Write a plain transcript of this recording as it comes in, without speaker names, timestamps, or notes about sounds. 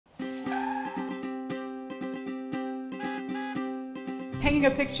Hanging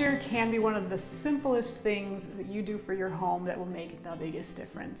a picture can be one of the simplest things that you do for your home that will make the biggest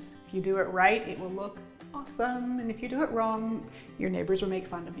difference. If you do it right, it will look awesome. And if you do it wrong, your neighbors will make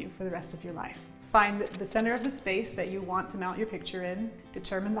fun of you for the rest of your life. Find the center of the space that you want to mount your picture in.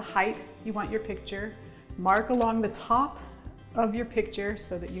 Determine the height you want your picture. Mark along the top of your picture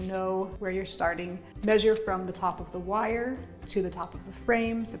so that you know where you're starting. Measure from the top of the wire to the top of the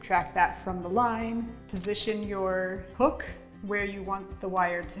frame. Subtract that from the line. Position your hook where you want the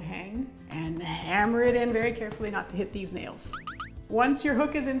wire to hang and hammer it in very carefully not to hit these nails. Once your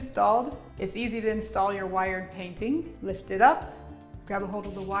hook is installed, it's easy to install your wired painting. Lift it up, grab a hold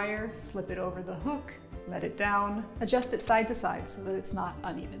of the wire, slip it over the hook, let it down, adjust it side to side so that it's not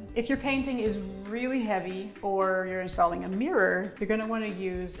uneven. If your painting is really heavy or you're installing a mirror, you're going to want to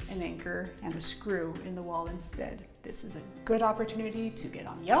use an anchor and a screw in the wall instead. This is a good opportunity to get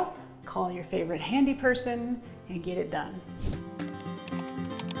on Yelp, call your favorite handy person, and get it done.